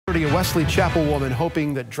A Wesley Chapel woman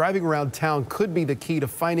hoping that driving around town could be the key to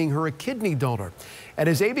finding her a kidney donor. And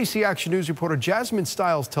as ABC Action News reporter Jasmine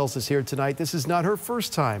Stiles tells us here tonight, this is not her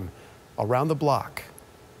first time around the block.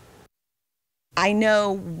 I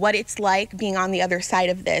know what it's like being on the other side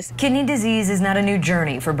of this. Kidney disease is not a new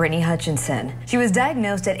journey for Brittany Hutchinson. She was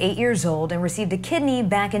diagnosed at 8 years old and received a kidney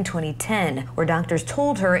back in 2010, where doctors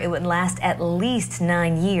told her it would last at least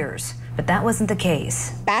 9 years. But that wasn't the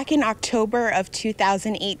case. Back in October of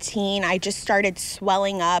 2018, I just started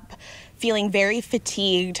swelling up, feeling very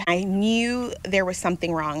fatigued. I knew there was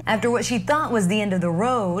something wrong. After what she thought was the end of the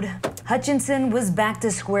road, Hutchinson was back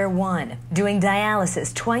to square one, doing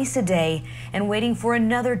dialysis twice a day and waiting for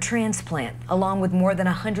another transplant, along with more than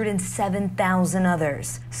 107,000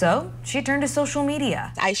 others. So she turned to social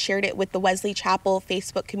media. I shared it with the Wesley Chapel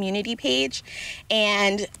Facebook community page,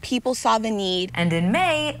 and people saw the need. And in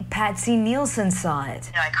May, Patsy Nielsen saw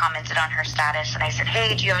it. I commented on her status and I said,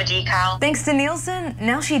 hey, do you have a decal? Thanks to Nielsen,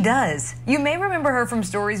 now she does. You may remember her from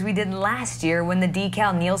stories we did last year when the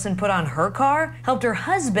decal Nielsen put on her car helped her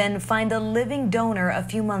husband find a living donor a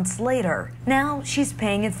few months later. Now she's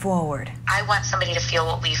paying it forward. I want somebody to feel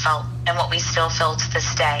what we felt and what we still feel to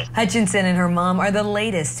this day. Hutchinson and her mom are the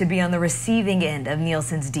latest to be on the receiving end of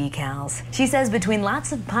Nielsen's decals. She says between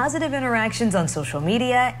lots of positive interactions on social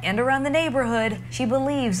media and around the neighborhood, she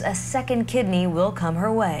believes a second kidney will come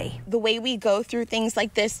her way. The way we go through things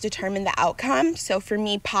like this determine the outcome. So for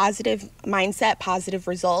me, positive mindset, positive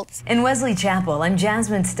results. In Wesley Chapel, I'm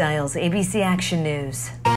Jasmine Stiles, ABC Action News.